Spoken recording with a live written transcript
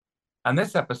On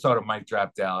this episode of Mike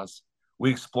Drop Dallas,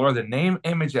 we explore the name,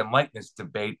 image, and likeness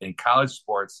debate in college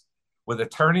sports with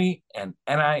attorney and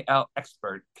NIL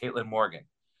expert Caitlin Morgan.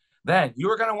 Then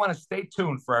you are going to want to stay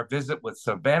tuned for our visit with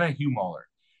Savannah Huemoeller.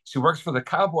 She works for the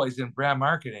Cowboys in brand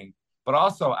marketing, but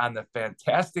also on the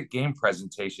fantastic game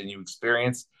presentation you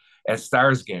experience at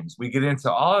Stars Games. We get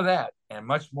into all of that and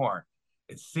much more.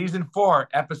 It's season 4,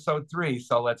 episode 3.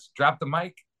 So let's drop the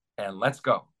mic and let's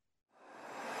go.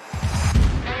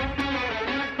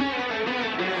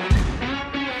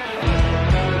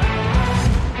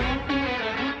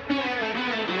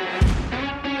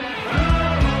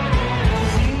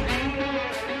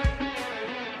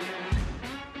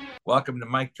 Welcome to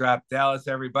Mike Drop Dallas,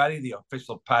 everybody, the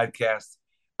official podcast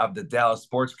of the Dallas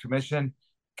Sports Commission.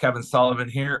 Kevin Sullivan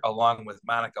here, along with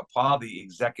Monica Paul, the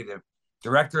executive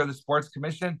director of the Sports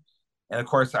Commission, and of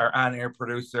course, our on-air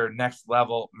producer, Next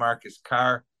Level, Marcus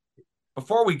Carr.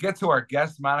 Before we get to our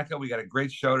guest, Monica, we got a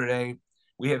great show today.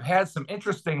 We have had some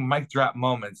interesting mic drop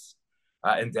moments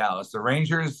in Dallas. The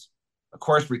Rangers, of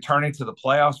course, returning to the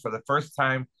playoffs for the first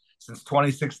time since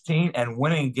 2016 and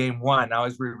winning Game 1. Now,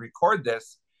 as we record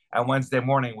this, on Wednesday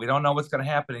morning, we don't know what's going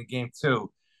to happen in Game 2,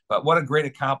 but what a great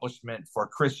accomplishment for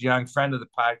Chris Young, friend of the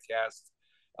podcast,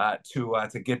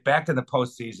 to get back in the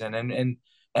postseason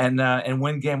and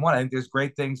win Game 1. I think there's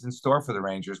great things in store for the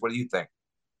Rangers. What do you think?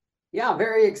 Yeah,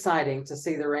 very exciting to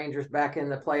see the Rangers back in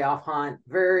the playoff hunt.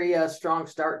 Very strong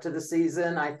start to the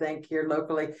season. I think here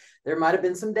locally, there might have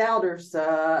been some doubters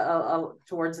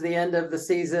towards the end of the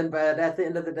season, but at the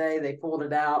end of the day, they pulled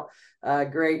it out.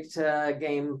 Great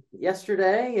game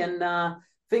yesterday, and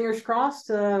fingers crossed,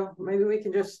 maybe we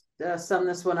can just sum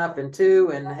this one up in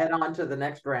 2 and head on to the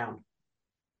next round.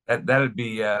 That'd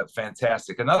be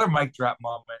fantastic. Another mic drop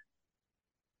moment.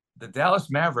 The Dallas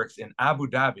Mavericks in Abu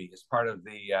Dhabi is part of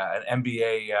the an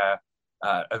NBA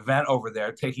event over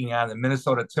there, taking on the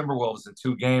Minnesota Timberwolves in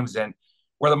 2 games. And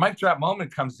where the mic drop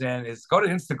moment comes in is go to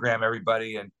Instagram,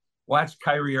 everybody, and watch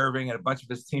Kyrie Irving and a bunch of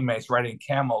his teammates riding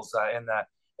camels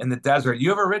in the desert.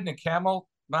 You ever ridden a camel,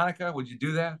 Monica? Would you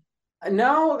do that?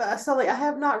 No, Sully, I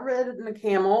have not ridden a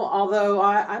camel, although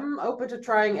I'm open to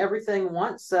trying everything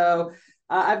once. So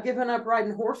I've given up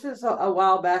riding horses a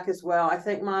while back as well. I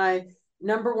think my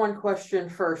number one question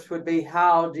first would be,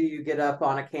 how do you get up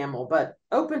on a camel? But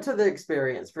open to the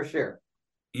experience for sure.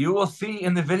 You will see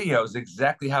in the videos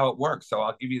exactly how it works. So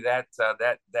I'll give you that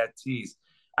tease.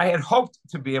 I had hoped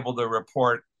to be able to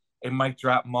report a mic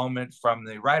drop moment from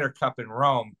the Ryder Cup in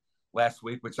Rome last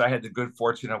week, which I had the good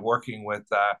fortune of working with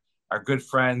our good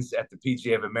friends at the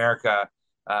PGA of America,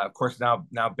 of course, now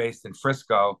based in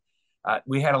Frisco.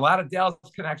 We had a lot of Dallas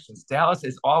connections. Dallas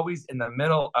is always in the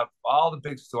middle of all the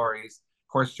big stories.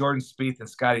 Of course, Jordan Spieth and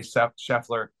Scotty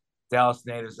Scheffler, Dallas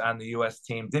natives on the U.S.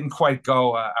 team, didn't quite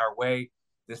go our way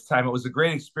this time. It was a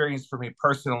great experience for me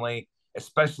personally,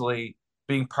 especially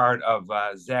being part of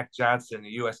Zach Johnson, the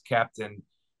U.S. captain,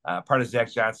 part of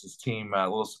Zach Johnson's team, a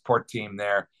little support team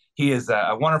there. He is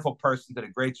a wonderful person, did a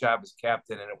great job as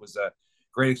captain, and it was a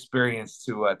great experience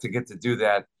to get to do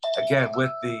that again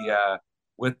with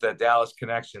the Dallas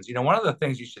connections. You know, one of the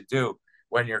things you should do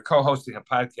when you're co-hosting a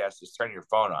podcast is turn your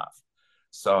phone off.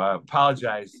 So I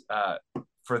apologize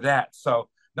for that. So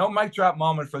no mic drop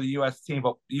moment for the U.S. team,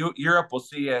 but Europe will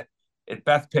see you at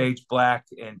Bethpage Black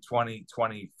in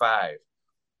 2025.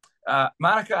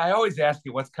 Monica, I always ask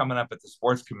you what's coming up at the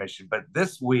Sports Commission, but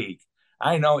this week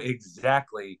I know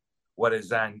exactly what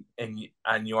is on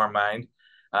your mind.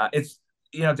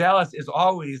 Dallas is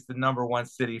always the number 1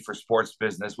 city for sports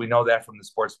business. We know that from the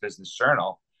Sports Business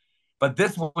Journal. But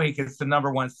this week, it's the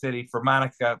number 1 city for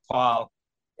Monica Paul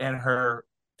and her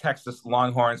Texas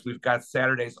Longhorns. We've got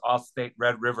Saturday's Allstate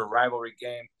Red River rivalry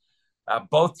game.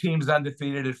 Both teams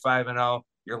undefeated at 5-0.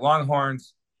 Your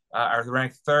Longhorns are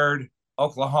ranked 3rd.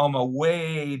 Oklahoma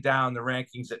way down the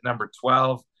rankings at number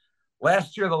 12.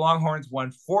 Last year, the Longhorns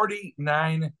won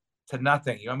 49-0.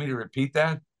 You want me to repeat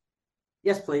that?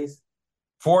 Yes, please.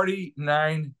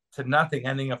 49-0,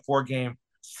 ending a 4-game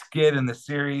skid in the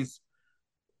series.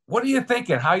 What are you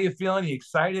thinking? How are you feeling? Are you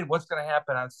excited? What's going to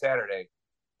happen on Saturday?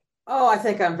 Oh, I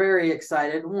think I'm very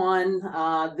excited.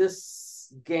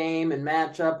 This game and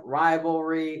matchup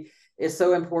rivalry is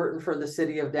so important for the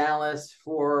city of Dallas,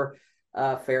 for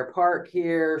Fair Park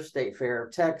here, State Fair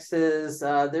of Texas.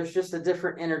 There's just a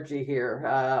different energy here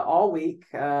all week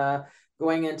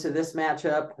going into this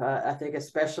matchup. I think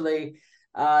especially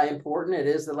important. It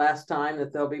is the last time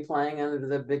that they'll be playing under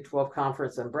the Big 12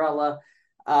 Conference umbrella.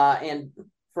 And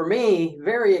for me,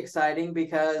 very exciting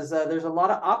because there's a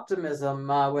lot of optimism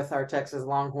with our Texas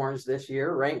Longhorns this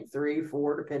year, ranked 3,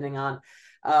 4, depending on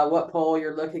what poll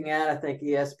you're looking at. I think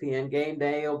ESPN Game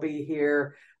Day will be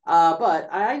here. But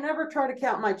I never try to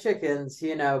count my chickens,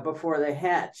 before they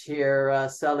hatch here,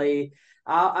 Sully.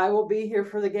 I will be here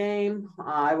for the game.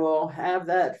 I will have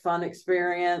that fun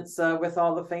experience with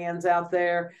all the fans out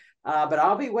there. But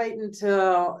I'll be waiting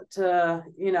to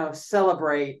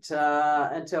celebrate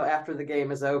until after the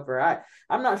game is over.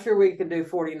 I'm not sure we can do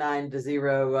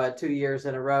 49-0 2 years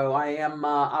in a row. I am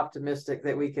optimistic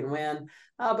that we can win.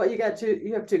 But you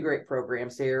have two great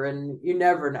programs here, and you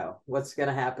never know what's going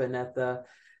to happen at the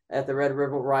Red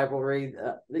River rivalry.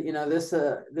 This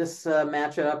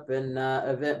matchup and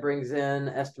event brings in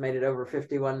estimated over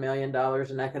 $51 million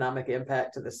in economic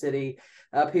impact to the city.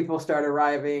 People start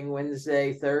arriving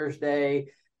Wednesday, Thursday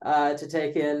to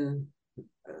take in,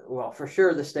 well, for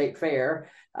sure the state fair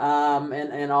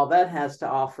and all that has to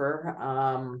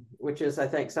offer, which is, I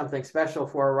think, something special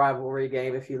for a rivalry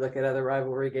game if you look at other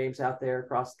rivalry games out there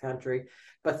across the country.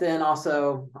 But then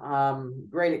also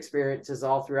great experiences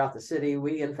all throughout the city.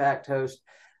 We, in fact, host,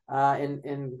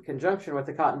 in conjunction with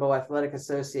the Cotton Bowl Athletic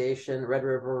Association, Red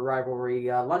River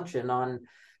Rivalry Luncheon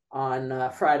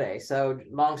on Friday. So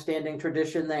longstanding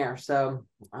tradition there. So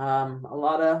a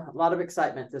lot of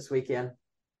excitement this weekend.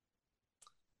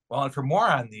 Well, and for more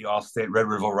on the Allstate Red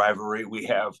River rivalry, we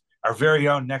have our very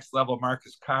own Next Level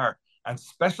Marcus Carr on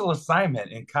special assignment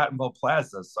in Cotton Bowl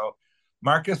Plaza. So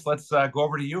Marcus, let's go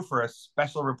over to you for a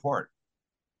special report.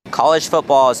 College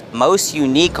football's most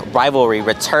unique rivalry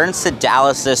returns to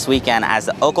Dallas this weekend as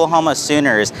the Oklahoma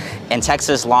Sooners and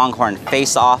Texas Longhorn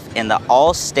face off in the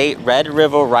All-State Red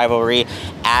River rivalry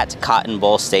at Cotton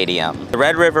Bowl Stadium. The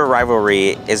Red River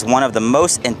rivalry is one of the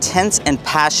most intense and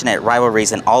passionate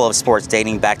rivalries in all of sports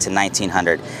dating back to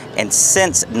 1900. And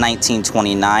since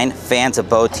 1929, fans of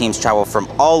both teams travel from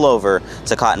all over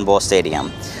to Cotton Bowl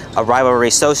Stadium. A rivalry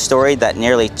so storied that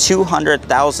nearly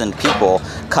 200,000 people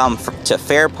come to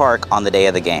Fair Park on the day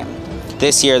of the game.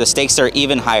 This year, the stakes are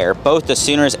even higher. Both the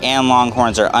Sooners and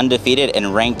Longhorns are undefeated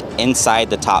and ranked inside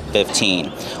the top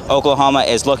 15. Oklahoma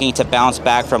is looking to bounce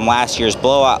back from last year's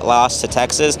blowout loss to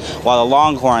Texas, while the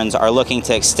Longhorns are looking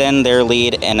to extend their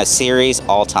lead in a series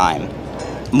all-time.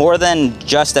 More than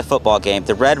just a football game,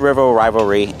 the Red River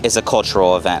rivalry is a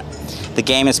cultural event. The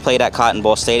game is played at Cotton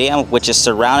Bowl Stadium, which is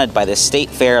surrounded by the State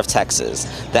Fair of Texas.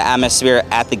 The atmosphere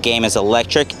at the game is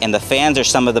electric, and the fans are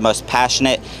some of the most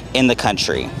passionate in the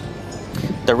country.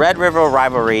 The Red River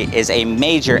rivalry is a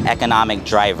major economic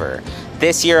driver.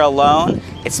 This year alone,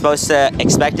 it's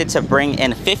expected to bring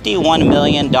in $51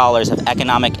 million of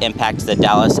economic impact to the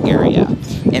Dallas area.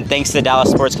 And thanks to the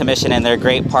Dallas Sports Commission and their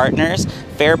great partners,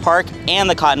 Fair Park and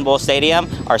the Cotton Bowl Stadium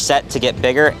are set to get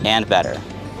bigger and better.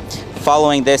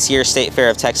 Following this year's State Fair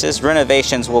of Texas,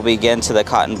 renovations will begin to the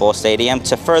Cotton Bowl Stadium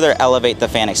to further elevate the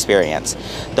fan experience.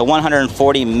 The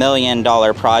 $140 million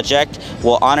project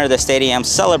will honor the stadium's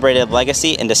celebrated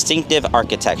legacy and distinctive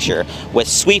architecture, with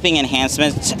sweeping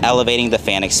enhancements elevating the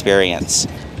fan experience.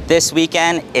 This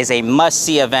weekend is a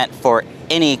must-see event for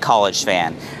any college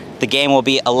fan. The game will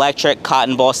be electric,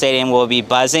 Cotton Bowl Stadium will be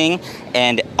buzzing,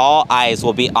 and all eyes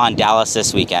will be on Dallas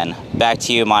this weekend. Back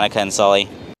to you, Monica and Sully.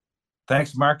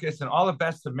 Thanks, Marcus, and all the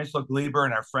best to Mitchell Gleber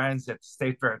and our friends at the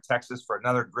State Fair of Texas for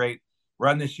another great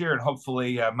run this year. And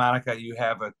hopefully, Monica, you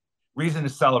have a reason to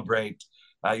celebrate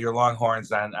your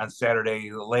Longhorns on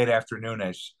Saturday, late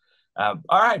afternoonish. All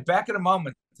right, back in a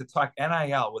moment to talk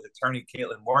NIL with attorney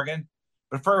Caitlin Morgan.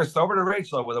 But first, over to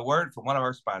Rachel with a word from one of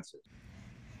our sponsors.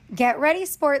 Get ready,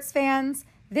 sports fans.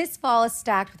 This fall is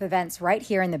stacked with events right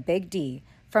here in the Big D.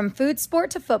 From food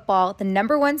sport to football, the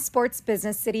 #1 sports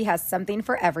business city has something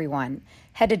for everyone.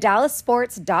 Head to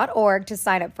DallasSports.org to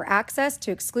sign up for access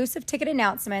to exclusive ticket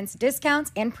announcements, discounts,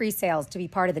 and pre-sales to be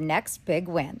part of the next big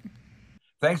win.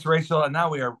 Thanks, Rachel. And now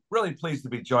we are really pleased to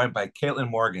be joined by Caitlin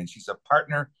Morgan. She's a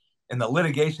partner in the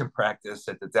litigation practice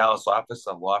at the Dallas office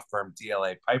of law firm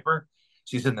DLA Piper.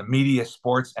 She's in the media,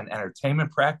 sports, and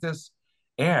entertainment practice,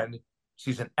 and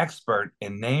she's an expert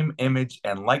in name, image,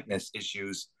 and likeness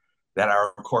issues that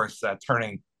are, of course,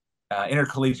 turning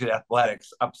intercollegiate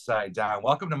athletics upside down.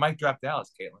 Welcome to Mic Drop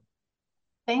Dallas, Caitlin.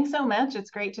 Thanks so much. It's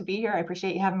great to be here. I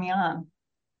appreciate you having me on.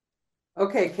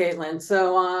 Okay, Caitlin.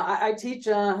 So I teach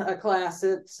a class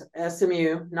at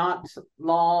SMU, not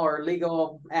law or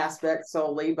legal aspects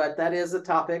solely, but that is a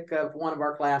topic of one of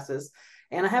our classes.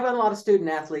 And I have a lot of student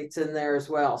athletes in there as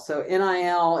well. So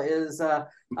NIL is a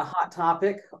hot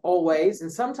topic always.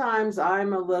 And sometimes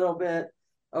I'm a little bit,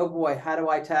 oh boy, how do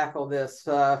I tackle this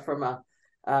from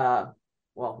a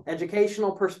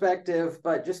educational perspective,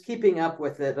 but just keeping up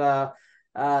with it,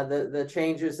 the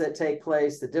changes that take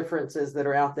place, the differences that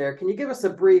are out there. Can you give us a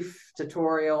brief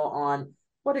tutorial on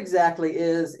What exactly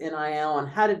is NIL, and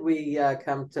how did we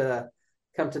come to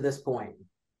this point?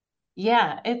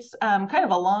 Yeah, it's kind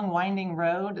of a long, winding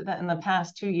road that in the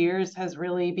past 2 years has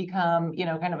really become,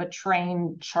 kind of a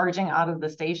train charging out of the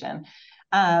station.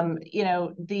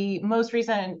 The most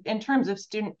recent, in terms of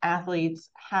student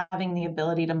athletes having the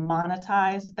ability to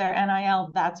monetize their NIL,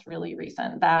 that's really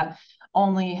recent. That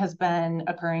only has been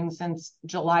occurring since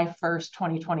July 1st,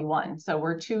 2021. So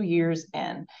we're 2 years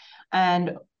in.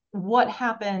 And what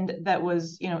happened that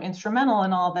was, instrumental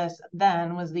in all this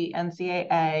then was the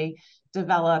NCAA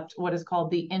developed what is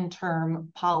called the interim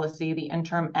policy, the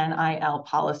interim NIL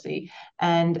policy.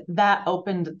 And that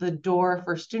opened the door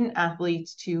for student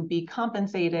athletes to be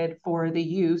compensated for the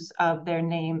use of their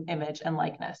name, image, and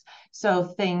likeness. So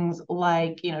things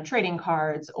like, trading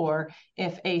cards, or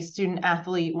if a student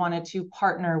athlete wanted to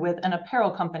partner with an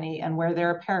apparel company and wear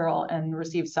their apparel and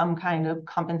receive some kind of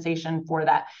compensation for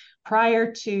that.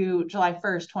 Prior to July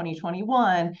 1st,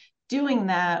 2021, doing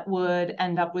that would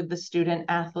end up with the student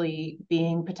athlete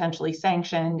being potentially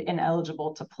sanctioned,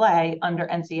 ineligible to play under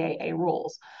NCAA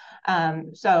rules.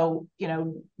 So,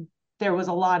 there was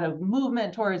a lot of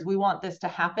movement towards we want this to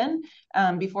happen.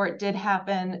 Before it did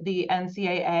happen, the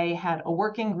NCAA had a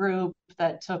working group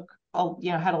that had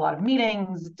a lot of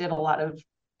meetings, did a lot of,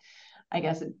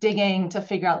 digging to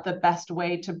figure out the best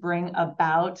way to bring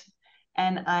about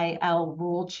NIL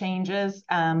rule changes.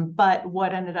 But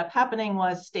what ended up happening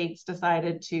was states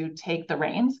decided to take the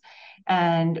reins.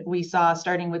 And we saw,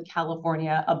 starting with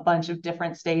California, a bunch of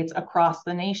different states across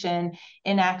the nation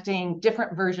enacting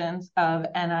different versions of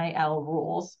NIL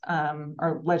rules,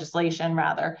 or legislation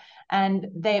rather. And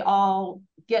they all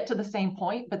get to the same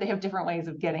point, but they have different ways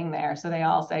of getting there. So they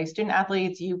all say, student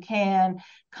athletes, you can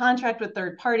contract with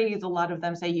third parties. A lot of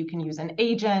them say you can use an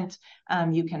agent.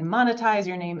 You can monetize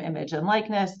your name, image, and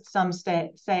likeness. Some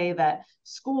say that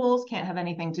schools can't have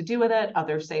anything to do with it.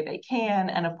 Others say they can.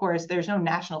 And of course, there's no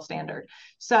national standard.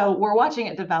 So we're watching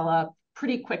it develop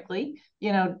pretty quickly.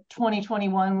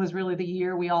 2021 was really the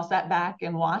year we all sat back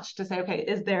and watched to say, okay,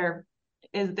 is there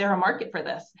a market for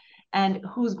this? And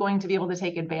who's going to be able to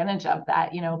take advantage of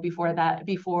that,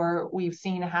 before we've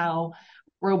seen how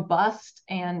robust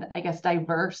and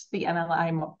diverse the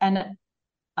NIL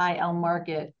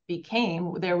market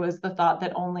became. There was the thought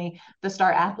that only the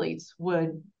star athletes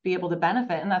would be able to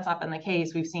benefit, and that's not been the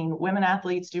case. We've seen women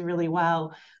athletes do really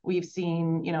well. We've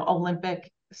seen,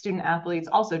 Olympic student athletes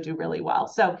also do really well.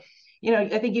 So,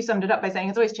 I think you summed it up by saying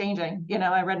it's always changing.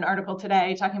 I read an article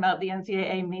today talking about the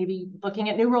NCAA maybe looking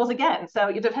at new rules again.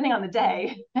 So depending on the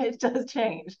day, it does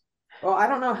change. Well, I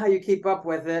don't know how you keep up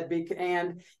with it,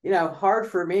 and hard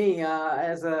for me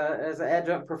as an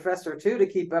adjunct professor too to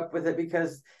keep up with it,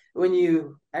 because when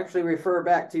you actually refer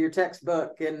back to your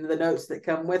textbook and the notes that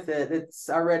come with it, it's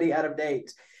already out of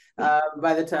date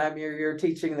by the time you're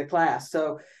teaching the class.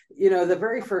 So the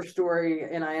very first story,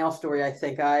 NIL story, I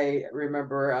think I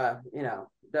remember,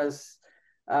 is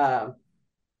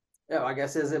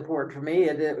important for me.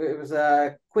 It was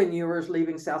Quinn Ewers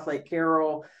leaving Southlake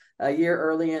Carroll a year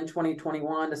early in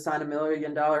 2021 to sign $1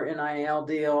 million NIL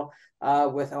deal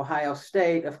with Ohio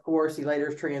State. Of course, he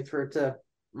later transferred to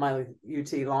my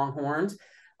UT Longhorns,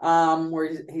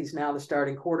 where he's now the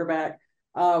starting quarterback.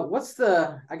 What's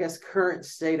the, current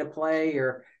state of play,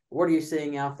 or what are you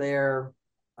seeing out there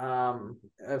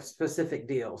of specific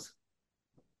deals?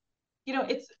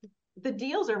 The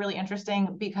deals are really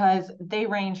interesting because they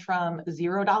range from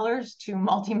 $0 to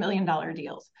multi-million-dollar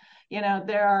deals.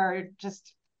 There are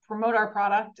just promote our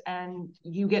product and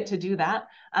you get to do that.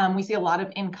 We see a lot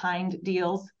of in-kind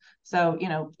deals. So,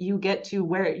 you get to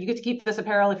keep this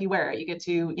apparel if you wear it. You get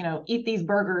to, eat these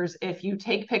burgers if you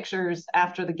take pictures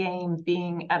after the game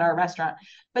being at our restaurant.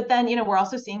 But then, we're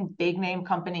also seeing big name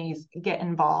companies get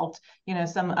involved.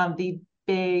 Some of the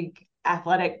big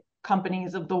athletic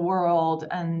companies of the world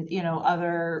and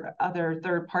other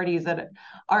third parties that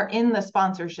are in the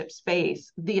sponsorship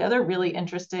space. The other really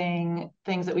interesting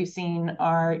things that we've seen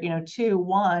are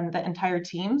one, that entire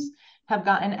teams have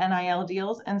gotten NIL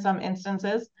deals in some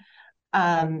instances.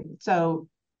 So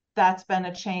that's been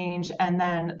a change. And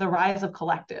then the rise of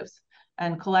collectives.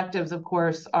 And collectives, of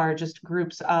course, are just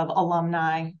groups of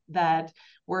alumni that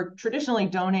were traditionally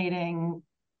donating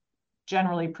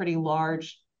generally pretty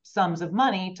large sums of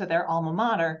money to their alma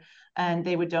mater, and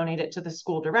they would donate it to the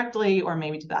school directly or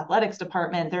maybe to the athletics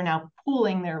department. They're now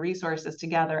pooling their resources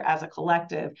together as a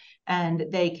collective, and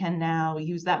they can now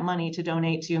use that money to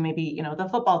donate to maybe, the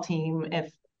football team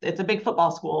if it's a big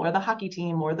football school, or the hockey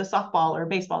team, or the softball or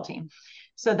baseball team.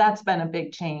 So that's been a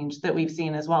big change that we've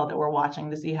seen as well, that we're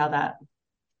watching to see how that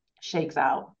shakes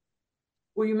out.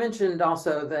 Well, you mentioned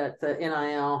also that the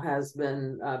NIL has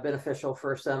been beneficial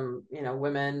for some,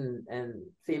 women and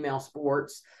female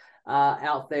sports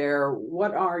out there.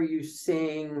 What are you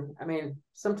seeing? I mean,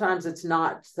 sometimes it's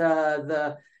not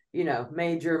the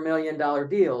major $1 million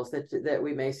deals that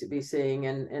we may be seeing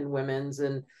in women's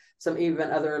and some even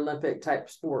other Olympic type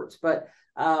sports. But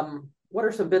what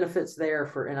are some benefits there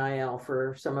for NIL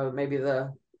for some of maybe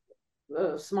the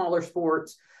smaller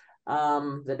sports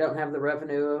that don't have the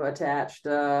revenue attached,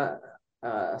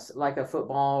 like a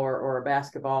football or a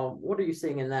basketball? What are you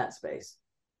seeing in that space?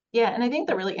 Yeah, and I think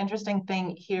the really interesting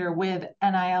thing here with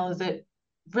NIL is it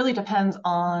really depends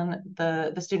on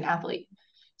the student athlete.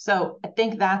 So I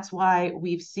think that's why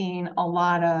we've seen a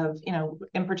lot of,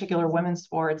 in particular women's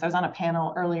sports. I was on a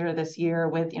panel earlier this year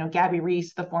with, Gabby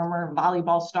Reese, the former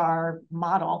volleyball star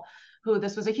model, who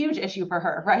this was a huge issue for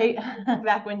her, right?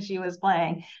 Back when she was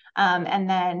playing. And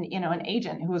then, an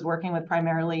agent who was working with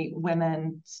primarily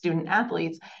women student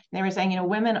athletes. And they were saying,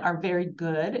 women are very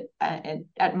good at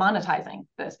monetizing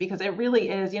this because it really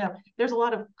is, there's a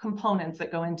lot of components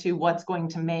that go into what's going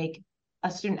to make a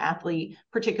student athlete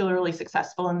particularly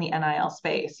successful in the NIL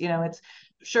space. It's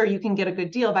sure you can get a good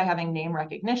deal by having name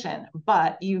recognition,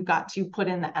 but you've got to put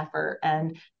in the effort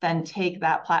and then take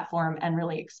that platform and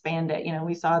really expand it.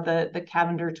 We saw the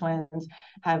Cavender twins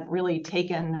have really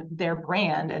taken their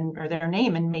brand or their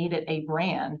name and made it a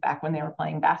brand back when they were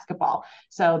playing basketball.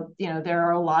 So, there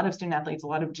are a lot of student athletes, a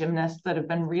lot of gymnasts that have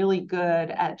been really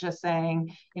good at just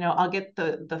saying, I'll get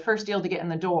the first deal to get in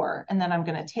the door, and then I'm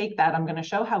going to take that, I'm going to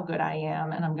show how good I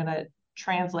am, and I'm going to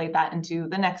translate that into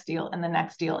the next deal and the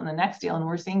next deal and the next deal. And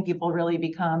we're seeing people really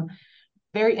become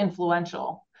very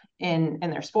influential in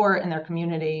their sport, in their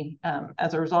community,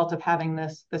 as a result of having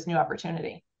this new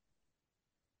opportunity.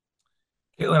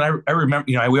 Caitlin, I remember,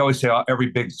 we always say every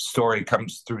big story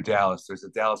comes through Dallas. There's a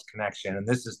Dallas connection, and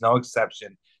this is no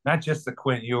exception. Not just the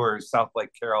Quinn Ewers, South Lake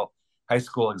Carroll High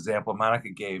School example Monica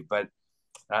gave, but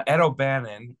Ed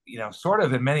O'Bannon, sort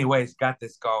of in many ways got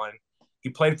this going. He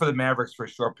played for the Mavericks for a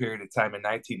short period of time in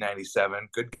 1997.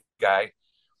 Good guy.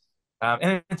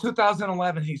 And in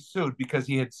 2011, he sued because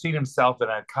he had seen himself in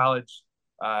a college,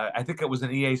 I think it was an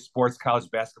EA Sports college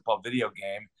basketball video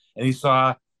game. And he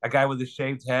saw a guy with a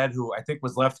shaved head who I think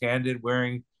was left-handed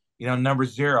wearing, number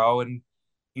 0. And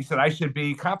he said, I should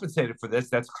be compensated for this.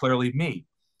 That's clearly me.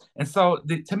 And so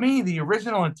to me, the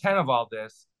original intent of all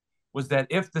this was that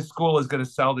if the school is going to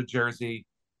sell the jersey,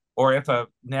 or if a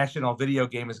national video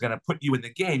game is going to put you in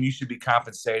the game, you should be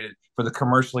compensated for the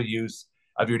commercial use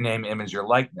of your name, image, or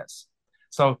likeness.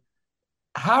 So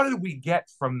how did we get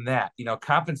from that,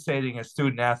 compensating a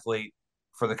student athlete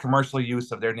for the commercial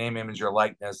use of their name, image, or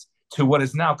likeness to what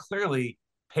is now clearly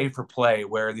pay for play,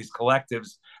 where these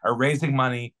collectives are raising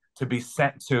money to be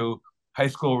sent to high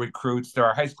school recruits? There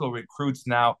are high school recruits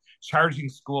now charging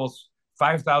schools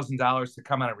 $5,000 to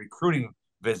come on a recruiting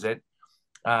visit.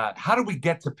 How do we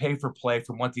get to pay for play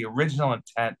from what the original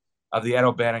intent of the Ed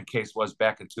O'Bannon case was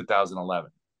back in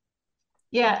 2011?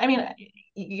 Yeah, I mean,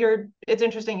 it's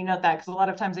interesting you note that, because a lot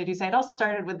of times I do say it all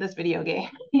started with this video game,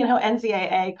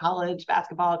 NCAA, college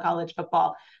basketball, college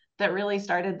football, that really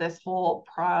started this whole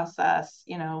process,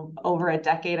 over a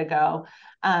decade ago,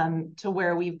 to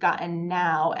where we've gotten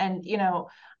now. And,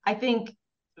 I think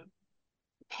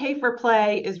pay for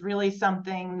play is really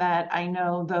something that I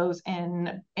know those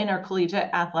in intercollegiate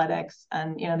athletics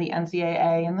and, the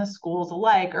NCAA and the schools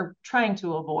alike are trying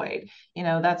to avoid.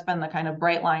 That's been the kind of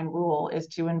bright line rule, is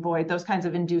to avoid those kinds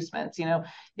of inducements.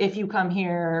 If you come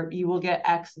here, you will get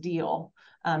X deal,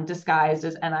 disguised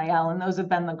as NIL. And those have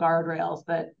been the guardrails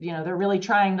that, they're really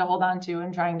trying to hold on to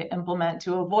and trying to implement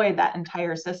to avoid that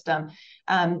entire system.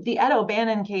 The Ed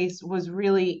O'Bannon case was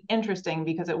really interesting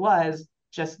because it was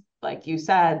just, like you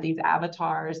said, these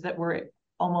avatars that were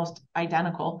almost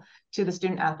identical to the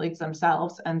student athletes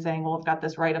themselves, and saying, well, I've got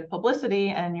this right of publicity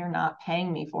and you're not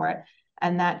paying me for it.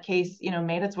 And that case,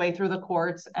 made its way through the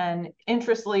courts, and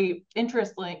interestingly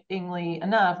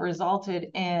enough, resulted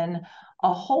in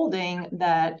a holding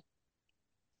that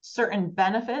certain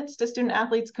benefits to student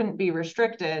athletes couldn't be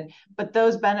restricted, but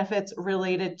those benefits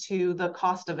related to the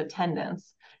cost of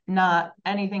attendance, not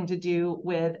anything to do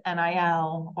with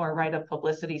NIL or right of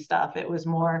publicity stuff. It was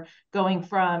more going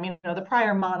from, the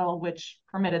prior model, which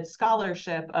permitted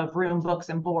scholarship of room, books,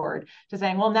 and board, to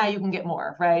saying, well, now you can get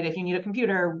more, right? If you need a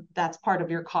computer, that's part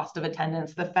of your cost of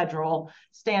attendance, the federal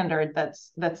standard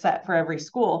that's set for every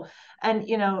school. And,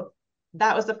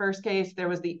 that was the first case. There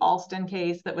was the Alston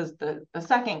case that was the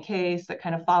second case that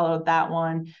kind of followed that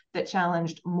one, that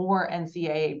challenged more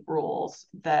NCAA rules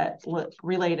that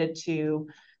related to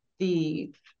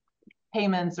the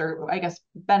payments, or I guess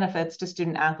benefits to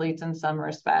student athletes in some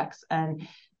respects. And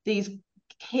these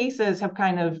cases have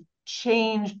kind of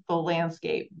changed the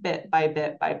landscape bit by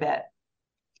bit by bit.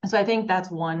 So I think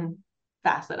that's one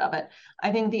facet of it.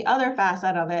 I think the other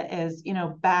facet of it is,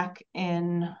 back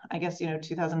in, I guess,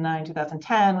 2009,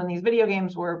 2010, when these video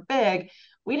games were big,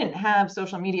 we didn't have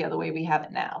social media the way we have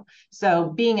it now. So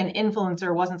being an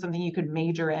influencer wasn't something you could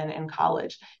major in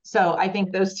college. So I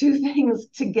think those two things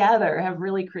together have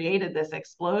really created this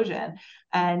explosion.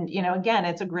 And, again,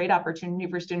 it's a great opportunity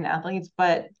for student athletes,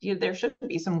 but there should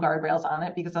be some guardrails on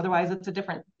it, because otherwise it's a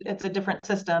different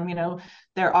system. We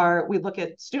look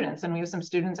at students, and we have some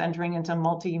students entering into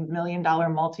multi-million-dollar,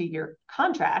 multi-year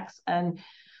contracts, and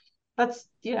there's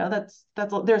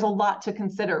a lot to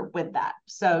consider with that.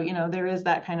 So, there is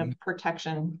that kind of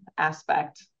protection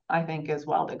aspect, I think, as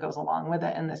well, that goes along with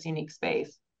it in this unique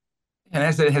space. And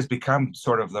as it has become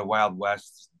sort of the Wild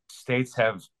West, states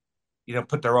have,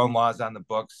 put their own laws on the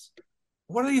books.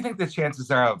 What do you think the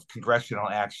chances are of congressional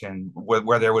action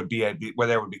where there would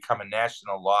become a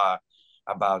national law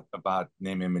about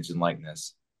name, image, and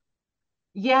likeness?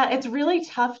 Yeah, it's really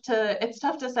tough to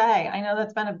say. I know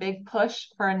that's been a big push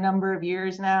for a number of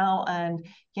years now, and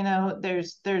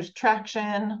there's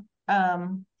traction,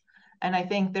 and I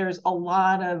think there's a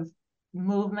lot of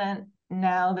movement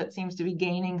now that seems to be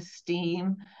gaining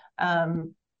steam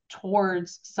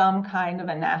towards some kind of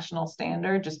a national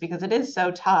standard, just because it is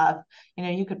so tough.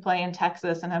 You could play in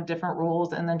Texas and have different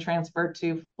rules, and then transfer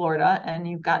to Florida and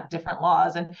you've got different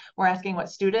laws, and we're asking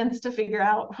students to figure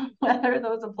out whether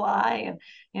those apply,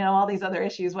 and all these other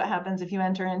issues. What happens if you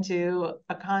enter into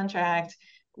a contract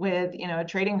with a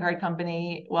trading card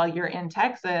company while you're in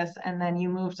Texas, and then you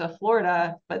move to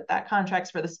Florida, but that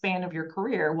contract's for the span of your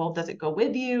career? Well, does it go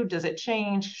with you? Does it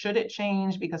change? Should it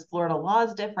change because Florida law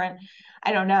is different?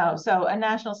 I don't know. So a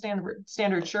national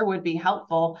standard sure would be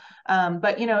helpful.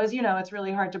 But as it's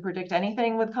really hard to predict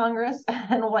anything with Congress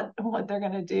and what they're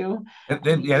going to do.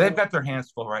 They've got their hands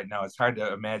full right now. It's hard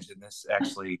to imagine this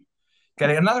actually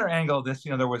getting another angle of this.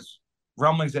 There was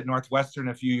rumblings at Northwestern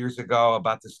a few years ago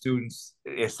about the students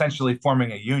essentially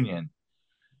forming a union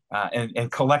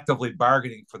and collectively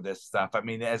bargaining for this stuff. I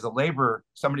mean, as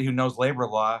somebody who knows labor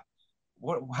law,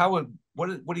 what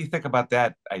do you think about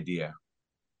that idea?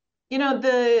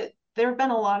 There have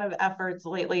been a lot of efforts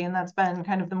lately, and that's been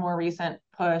kind of the more recent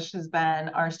push, has been,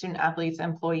 our student athletes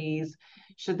employees,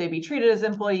 should they be treated as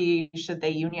employees? Should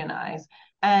they unionize?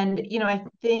 And, I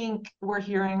think we're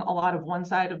hearing a lot of one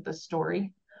side of the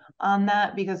story on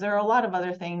that, because there are a lot of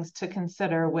other things to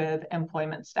consider with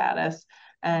employment status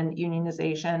and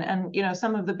unionization. And,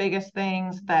 some of the biggest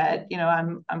things that,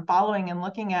 I'm following and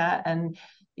looking at, and,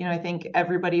 I think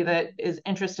everybody that is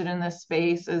interested in this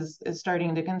space is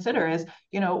starting to consider is,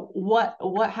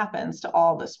 what happens to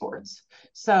all the sports?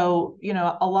 So,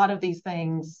 a lot of these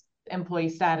things, employee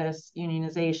status,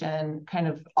 unionization, kind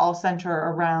of all center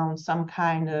around some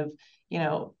kind of,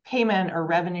 payment or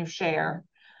revenue share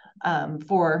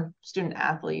for student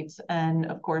athletes. And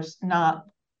of course,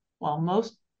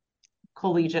 most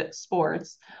collegiate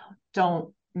sports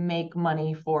don't make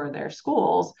money for their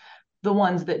schools. The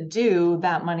ones that do,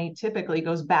 that money typically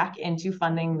goes back into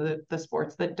funding the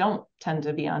sports that don't tend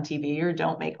to be on TV or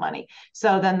don't make money.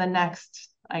 So then the next,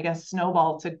 I guess,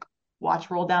 snowball to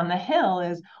watch roll down the hill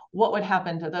is, what would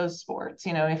happen to those sports?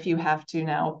 If you have to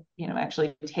now,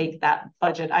 actually take that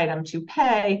budget item to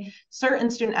pay certain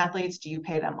student athletes, do you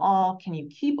pay them all? Can you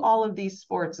keep all of these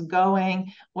sports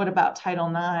going? What about Title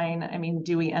IX? I mean,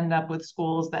 do we end up with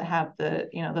schools that have the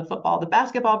football, the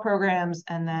basketball programs,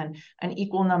 and then an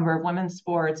equal number of women's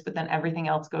sports, but then everything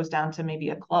else goes down to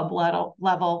maybe a club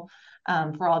level?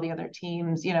 For all the other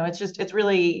teams, it's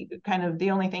really kind of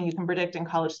the only thing you can predict in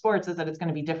college sports is that it's going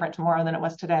to be different tomorrow than it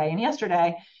was today and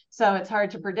yesterday. So it's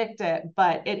hard to predict it,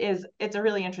 but it's a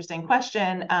really interesting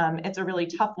question. It's a really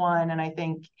tough one. And I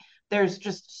think there's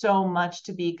just so much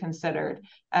to be considered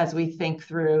as we think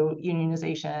through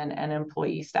unionization and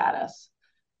employee status.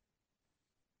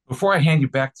 Before I hand you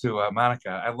back to Monica,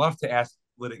 I love to ask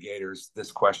litigators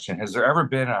this question. Has there ever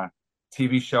been a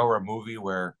TV show or a movie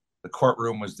where the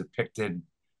courtroom was depicted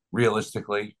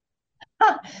realistically?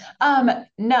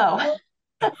 No.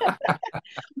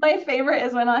 My favorite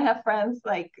is when I have friends,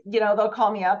 they'll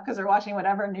call me up because they're watching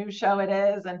whatever news show it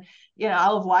is. And,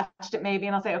 I'll have watched it maybe,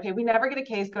 and I'll say, okay, we never get a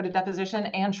case, go to deposition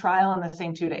and trial in the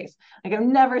same 2 days. I've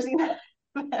never seen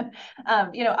that.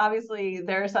 Obviously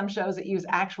there are some shows that use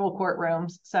actual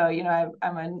courtrooms. So,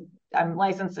 I'm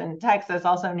licensed in Texas,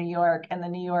 also New York, and the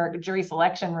New York jury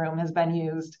selection room has been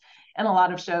used in a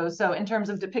lot of shows. So in terms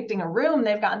of depicting a room,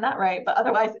 they've gotten that right, but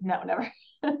otherwise, no, never.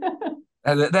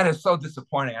 And that is so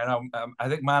disappointing. I know. I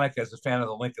think Monica is a fan of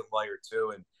the Lincoln Lawyer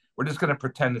too, and we're just going to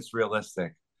pretend it's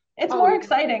realistic. It's Oh, more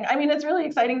exciting. I mean, it's really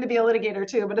exciting to be a litigator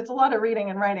too, but it's a lot of reading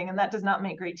and writing, and that does not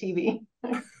make great TV.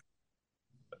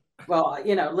 well,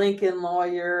 Lincoln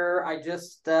Lawyer. I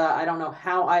don't know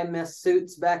how I missed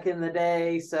Suits back in the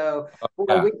day. So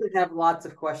Yeah. we could have lots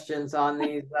of questions on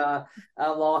these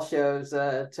law shows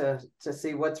to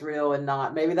see what's real and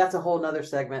not. Maybe that's a whole nother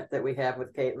segment that we have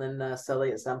with Caitlin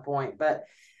Silly at some point. But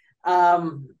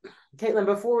Caitlin,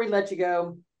 before we let you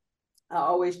go, I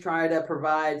always try to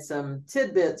provide some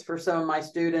tidbits for some of my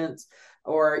students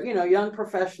or, young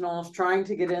professionals trying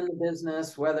to get in the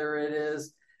business, whether it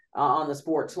is on the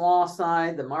sports law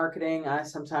side, the marketing.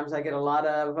 Sometimes I get a lot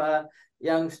of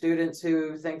young students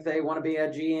who think they want to be a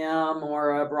GM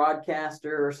or a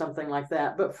broadcaster or something like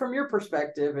that. But from your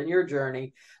perspective and your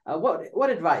journey, what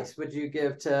advice would you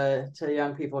give to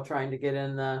young people trying to get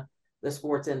in the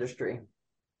sports industry?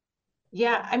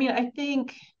 Yeah, I mean, I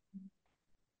think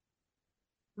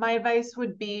my advice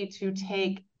would be to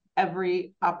take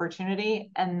every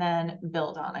opportunity and then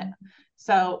build on it.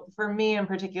 So for me in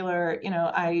particular,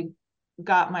 I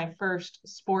got my first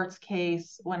sports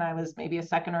case when I was maybe a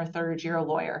second or third year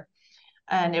lawyer.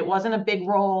 And it wasn't a big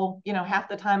role. Half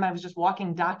the time I was just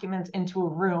walking documents into a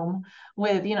room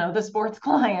with, the sports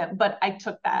client, but I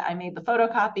took that. I made the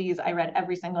photocopies. I read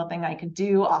every single thing I could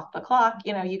do off the clock.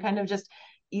 You kind of just,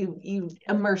 you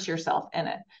immerse yourself in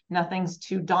it. Nothing's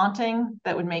too daunting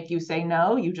that would make you say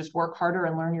no. You just work harder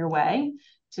and learn your way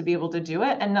to be able to do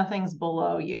it, and nothing's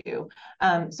below you.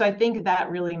 So I think that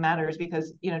really matters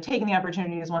because, taking the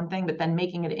opportunity is one thing, but then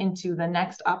making it into the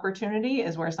next opportunity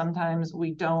is where sometimes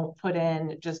we don't put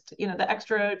in just, the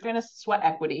extra kind of sweat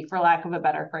equity, for lack of a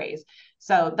better phrase.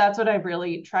 So that's what I've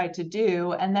really tried to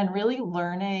do. And then really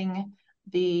learning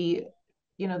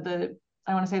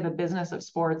I want to say the business of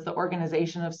sports, the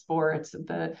organization of sports,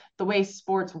 the way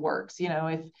sports works.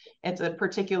 If it's a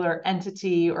particular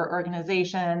entity or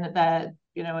organization that,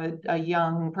 a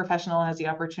young professional has the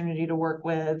opportunity to work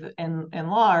with in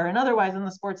law and otherwise in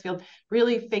the sports field,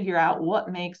 really figure out what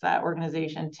makes that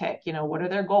organization tick. What are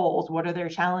their goals? What are their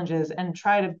challenges? And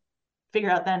try to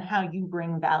figure out then how you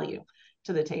bring value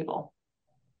to the table.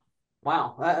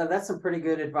 Wow, that's some pretty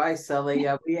good advice, Sully.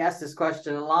 We asked this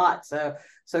question a lot, so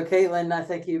Caitlin, I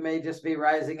think you may just be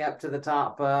rising up to the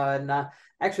top. And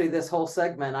actually, this whole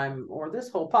segment, or this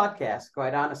whole podcast,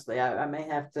 quite honestly, I may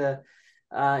have to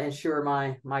ensure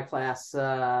my class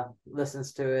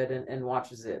listens to it and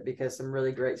watches it because some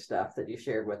really great stuff that you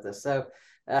shared with us. So,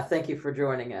 thank you for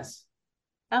joining us.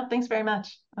 Oh, thanks very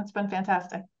much. That's been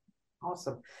fantastic.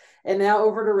 Awesome. And now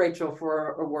over to Rachel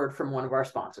for a word from one of our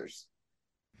sponsors.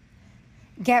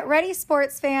 Get ready,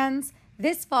 sports fans.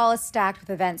 This fall is stacked with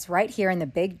events right here in the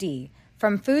Big D.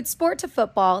 From food sport to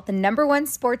football, the #1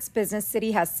 sports business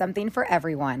city has something for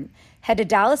everyone. Head to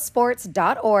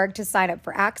dallassports.org to sign up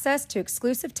for access to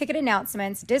exclusive ticket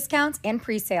announcements, discounts, and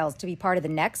pre-sales to be part of the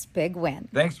next big win.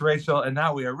 Thanks, Rachel. And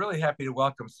now we are really happy to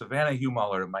welcome Savannah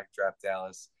Huemoeller to Mike Drop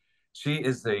Dallas. She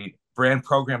is the brand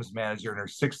programs manager in her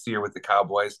 6th year with the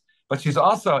Cowboys, but she's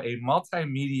also a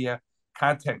multimedia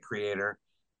content creator.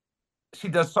 She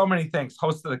does so many things.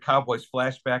 Host of the Cowboys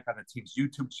Flashback on the team's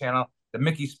YouTube channel, the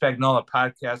Mickey Spagnola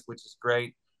podcast, which is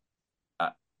great.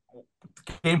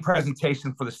 Game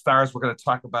presentation for the Stars we're going to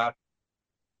talk about.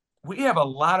 We have a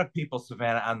lot of people,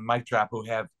 Savannah, on Mic Drop who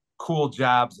have cool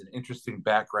jobs and interesting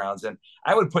backgrounds, and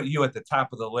I would put you at the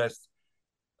top of the list.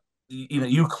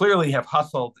 You clearly have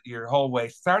hustled your whole way,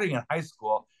 starting in high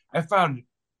school. I found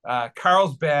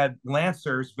Carlsbad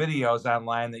Lancers videos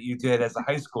online that you did as a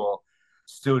high school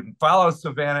student. Follow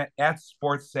Savannah at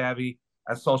Sports Savvy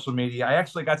on social media. I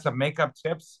actually got some makeup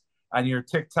tips on your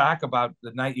TikTok about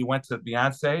the night you went to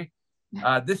Beyonce.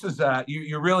 This is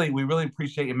we really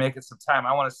appreciate you making some time.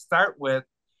 I want to start with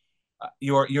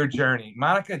your journey.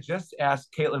 Monica just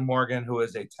asked Caitlin Morgan, who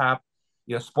is a top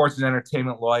sports and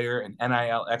entertainment lawyer and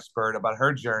NIL expert, about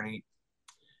her journey,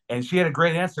 and she had a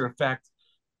great answer. In fact,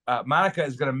 Monica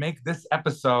is going to make this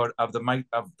episode of the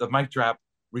Mic Drop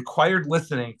required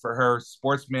listening for her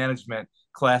sports management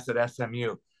class at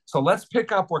SMU. So let's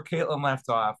pick up where Caitlin left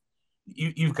off.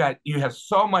 You have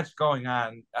so much going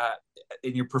on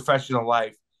in your professional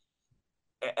life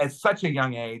at such a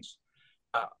young age.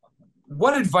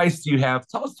 What advice do you have?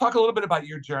 Talk a little bit about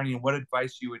your journey and what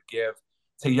advice you would give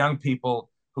to young people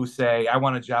who say, I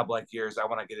want a job like yours. I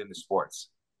want to get into sports.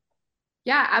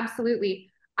 Yeah, absolutely.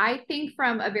 I think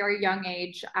from a very young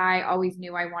age, I always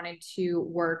knew I wanted to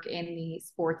work in the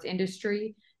sports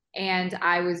industry. And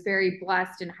I was very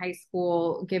blessed in high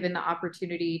school, given the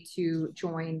opportunity to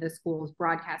join the school's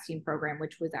broadcasting program,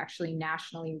 which was actually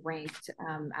nationally ranked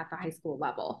at the high school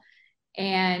level.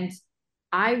 And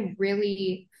I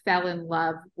really fell in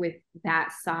love with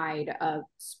that side of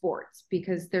sports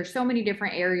because there's so many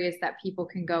different areas that people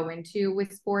can go into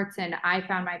with sports. And I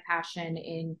found my passion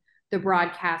in the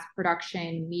broadcast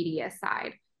production media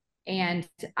side. And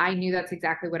I knew that's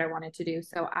exactly what I wanted to do.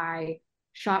 So I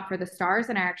shot for the Stars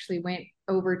and I actually went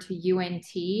over to UNT.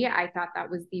 I thought that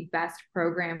was the best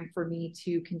program for me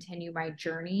to continue my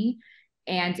journey.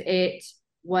 And it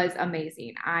was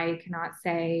amazing. I cannot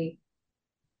say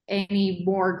any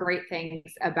more great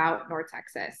things about North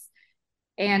Texas.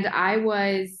 And I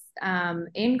was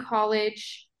in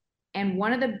college, and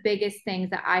one of the biggest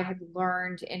things that I had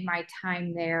learned in my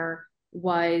time there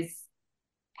was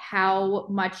how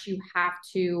much you have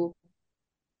to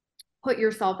put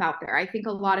yourself out there. I think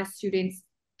a lot of students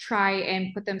try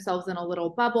and put themselves in a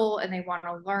little bubble and they want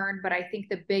to learn, but I think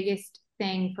the biggest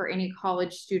thing for any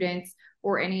college students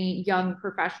or any young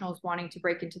professionals wanting to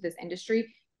break into this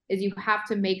industry is you have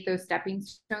to make those stepping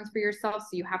stones for yourself.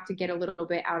 So you have to get a little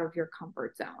bit out of your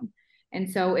comfort zone. And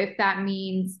so if that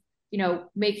means, you know,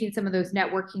 making some of those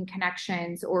networking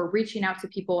connections or reaching out to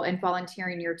people and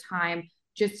volunteering your time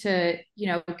just to, you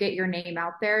know, get your name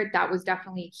out there, that was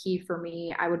definitely key for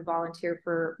me. I would volunteer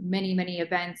for many, many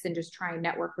events and just try and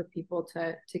network with people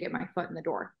to get my foot in the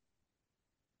door.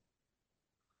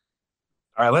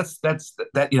 All right, that's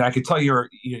that. You know, I could tell you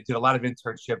did a lot of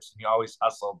internships and you always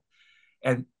hustled,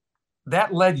 and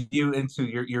that led you into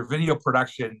your video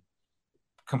production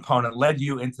component. Led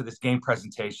you into this game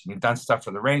presentation. You've done stuff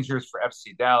for the Rangers, for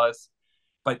FC Dallas,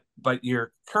 but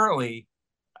you're currently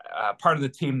part of the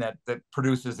team that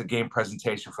produces the game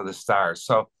presentation for the Stars.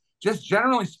 So, just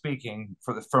generally speaking,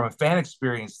 from a fan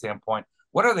experience standpoint,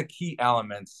 what are the key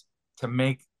elements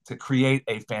to create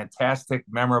a fantastic,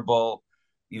 memorable,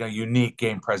 you know, unique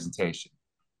game presentation?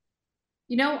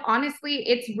 You know, honestly,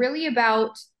 it's really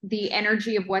about the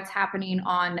energy of what's happening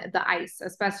on the ice,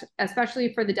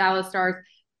 especially for the Dallas Stars.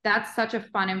 That's such a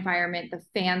fun environment. The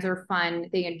fans are fun.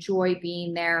 They enjoy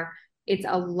being there. It's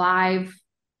a live,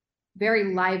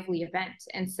 very lively event.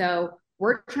 And so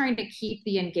we're trying to keep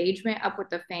the engagement up with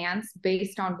the fans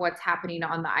based on what's happening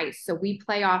on the ice. So we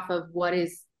play off of what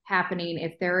is happening.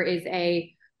 If there is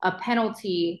a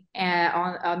penalty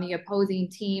on the opposing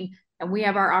team, and we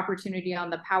have our opportunity on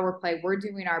the power play, we're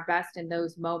doing our best in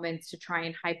those moments to try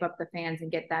and hype up the fans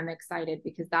and get them excited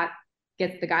because that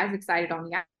gets the guys excited on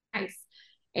the ice.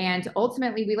 And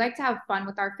ultimately, we like to have fun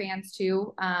with our fans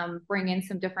too, bring in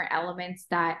some different elements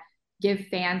that give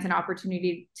fans an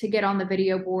opportunity to get on the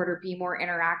video board or be more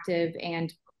interactive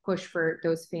and push for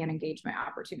those fan engagement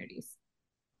opportunities.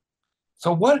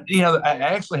 So I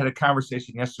actually had a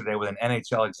conversation yesterday with an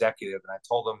NHL executive, and I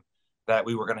told him that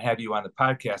we were going to have you on the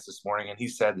podcast this morning. And he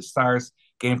said the Stars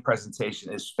game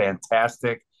presentation is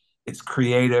fantastic. It's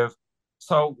creative.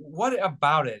 So what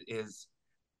about it is,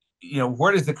 you know,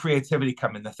 where does the creativity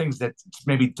come in? The things that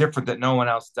maybe different that no one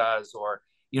else does, or,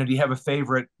 you know, do you have a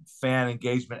favorite fan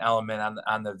engagement element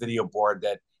on the video board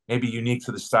that may be unique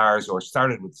to the Stars or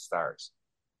started with the Stars?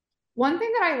 One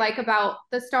thing that I like about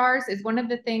the Stars is one of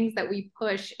the things that we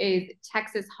push is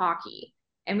Texas hockey.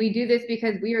 And we do this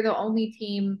because we are the only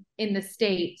team in the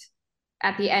state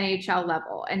at the NHL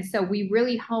level. And so we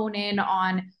really hone in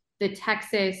on the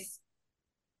Texas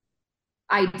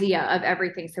idea of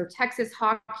everything. So Texas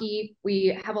hockey,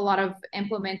 we have a lot of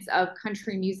implements of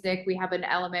country music. We have an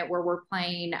element where we're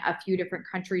playing a few different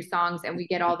country songs and we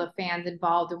get all the fans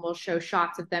involved and we'll show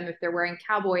shots of them if they're wearing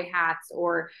cowboy hats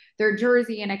or their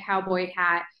jersey in a cowboy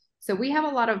hat. So we have a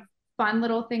lot of fun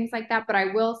little things like that. But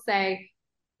I will say,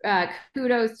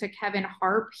 kudos to Kevin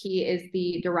Harp. He is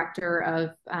the director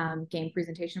of game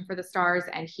presentation for the Stars,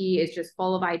 and he is just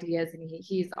full of ideas, and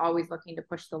he's always looking to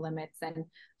push the limits and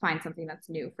find something that's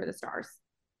new for the Stars.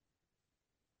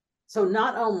 So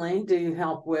not only do you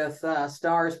help with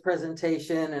Stars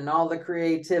presentation and all the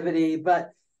creativity,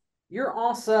 but you're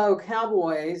also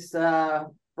Cowboys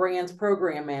brand's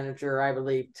program manager, I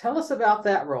believe. Tell us about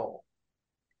that role.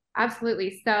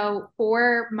 Absolutely. So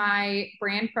for my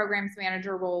brand programs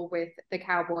manager role with the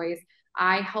Cowboys,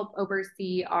 I help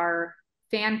oversee our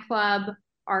fan club,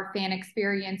 our fan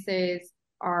experiences,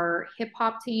 our hip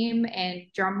hop team and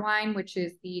drumline, which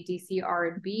is the DC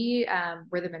R&B,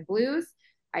 rhythm and blues.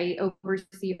 I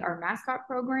oversee our mascot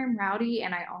program, Rowdy,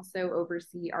 and I also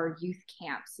oversee our youth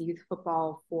camps, youth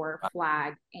football for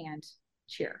flag and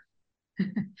cheer.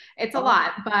 It's a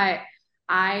lot, but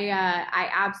I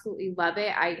absolutely love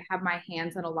it. I have my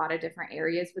hands in a lot of different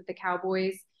areas with the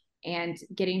Cowboys. and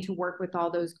getting to work with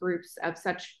all those groups of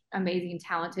such amazing,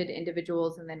 talented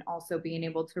individuals, and then also being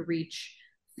able to reach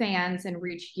fans and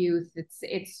reach youth.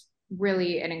 It's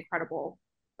really an incredible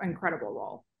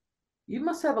role. You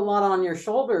must have a lot on your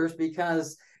shoulders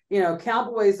because, you know,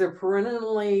 Cowboys are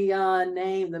perennially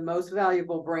named the most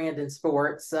valuable brand in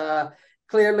sports.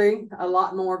 Clearly, a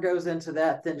lot more goes into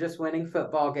that than just winning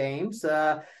football games.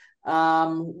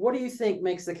 What do you think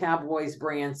makes the Cowboys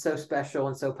brand so special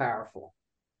and so powerful?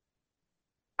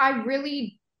 I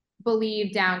really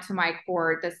believe down to my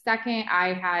core, the second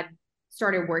I had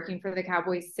started working for the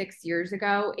Cowboys 6 years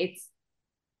ago, it's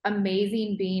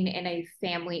amazing being in a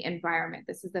family environment.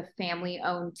 This is a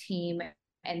family-owned team,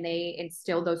 and they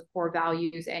instill those core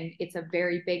values, and it's a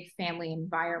very big family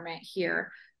environment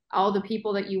here. All the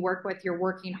people that you work with, you're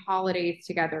working holidays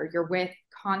together, you're with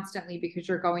constantly because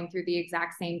you're going through the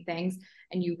exact same things,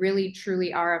 and you really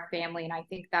truly are a family. And I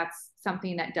think that's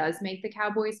something that does make the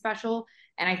Cowboys special.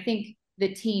 And I think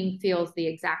the team feels the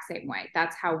exact same way.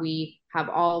 That's how we have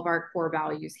all of our core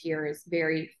values here, is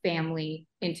very family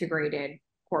integrated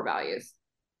core values.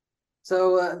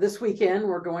 So this weekend,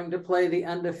 we're going to play the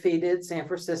undefeated San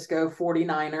Francisco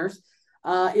 49ers.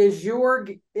 Is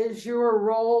your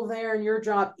role there and your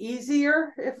job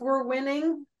easier if we're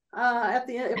winning at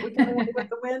the end, if we come away with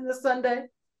the win this Sunday?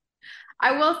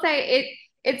 I will say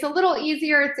it's a little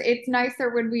easier. It's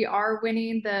nicer when we are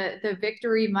winning. The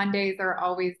victory Mondays are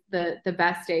always the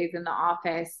best days in the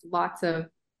office. Lots of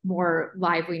more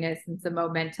liveliness and some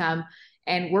momentum.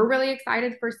 And we're really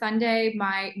excited for Sunday.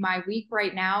 My week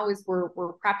right now is we're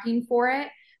prepping for it.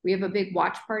 We have a big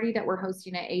watch party that we're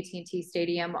hosting at AT&T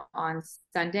Stadium on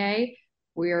Sunday.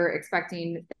 We're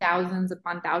expecting thousands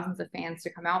upon thousands of fans to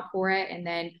come out for it. And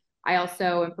then I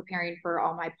also am preparing for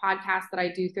all my podcasts that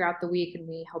I do throughout the week, and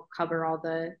we help cover all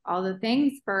the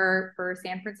things for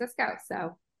San Francisco.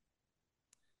 So,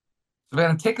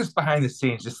 Savannah, take us behind the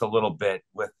scenes just a little bit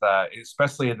with,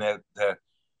 especially in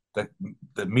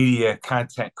the media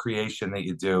content creation that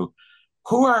you do.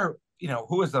 Who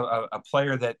is a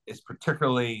player that is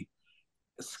particularly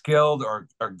skilled or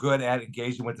good at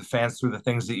engaging with the fans through the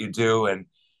things that you do, and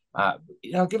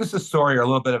give us a story or a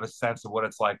little bit of a sense of what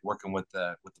it's like working with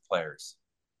the players.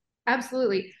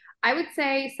 Absolutely. I would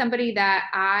say somebody that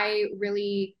I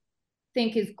really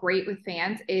think is great with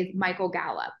fans is Michael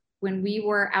Gallup. When we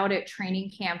were out at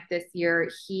training camp this year,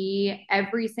 he,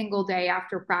 every single day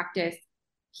after practice,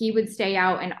 he would stay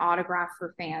out and autograph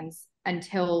for fans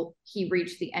until he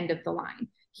reached the end of the line.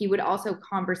 He would also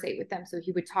conversate with them. So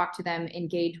he would talk to them,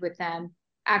 engage with them,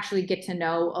 actually get to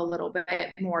know a little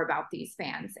bit more about these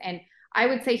fans. And I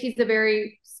would say he's a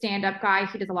very stand-up guy.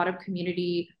 He does a lot of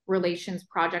community relations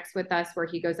projects with us where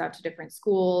he goes out to different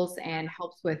schools and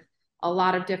helps with a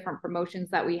lot of different promotions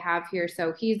that we have here.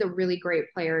 So he's a really great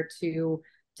player to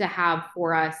have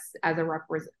for us as a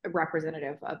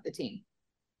representative of the team.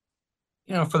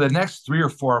 For the next 3 or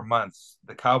 4 months,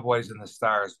 the Cowboys and the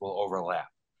Stars will overlap.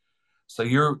 So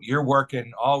you're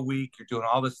working all week, you're doing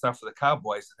all this stuff for the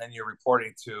Cowboys, and then you're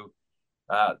reporting to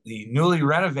the newly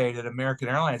renovated American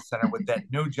Airlines Center with that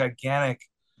new gigantic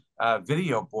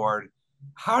video board.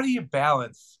 How do you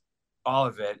balance all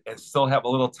of it and still have a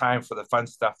little time for the fun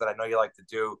stuff that I know you like to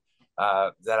do,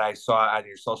 that I saw on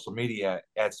your social media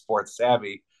at Sports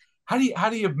Savvy? How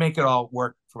do you make it all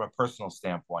work from a personal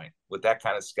standpoint with that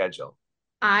kind of schedule?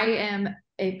 I am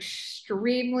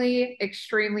extremely,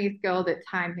 extremely skilled at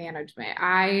time management.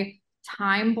 I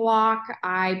time block.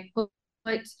 I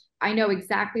know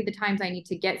exactly the times I need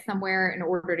to get somewhere in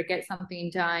order to get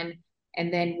something done,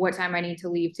 and then what time I need to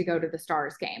leave to go to the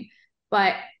Stars game.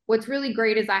 But what's really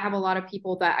great is I have a lot of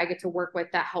people that I get to work with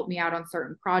that help me out on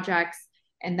certain projects,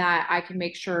 and that I can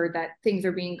make sure that things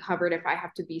are being covered if I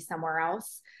have to be somewhere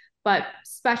else. But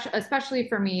especially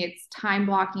for me, it's time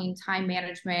blocking, time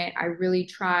management. I really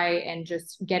try and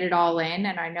just get it all in.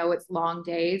 And I know it's long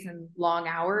days and long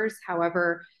hours.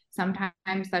 However, sometimes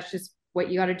that's just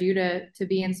what you got to do to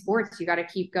be in sports. You got to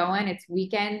keep going. It's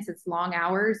weekends, it's long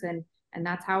hours, and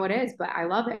that's how it is. But I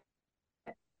love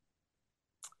it.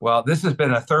 Well, this has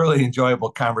been a thoroughly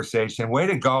enjoyable conversation. Way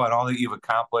to go on all that you've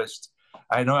accomplished.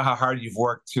 I know how hard you've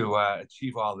worked to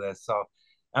achieve all this. So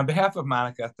on behalf of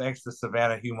Monica, thanks to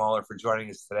Savannah Huemoeller for joining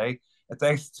us today. And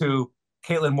thanks to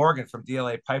Caitlin Morgan from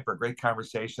DLA Piper. Great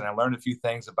conversation. I learned a few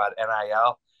things about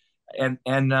NIL.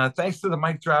 And thanks to the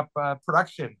Mic Drop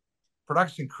production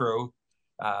crew.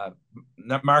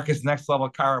 Marcus Next Level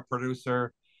Cara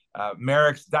producer,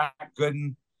 Merrick's Doc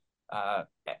Gooden,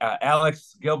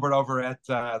 Alex Gilbert over at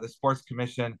the Sports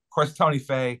Commission. Of course, Tony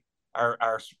Fay,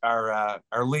 our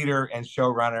leader and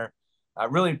showrunner. I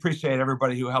really appreciate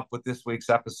everybody who helped with this week's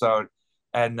episode.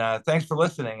 And thanks for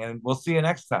listening, and we'll see you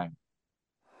next time.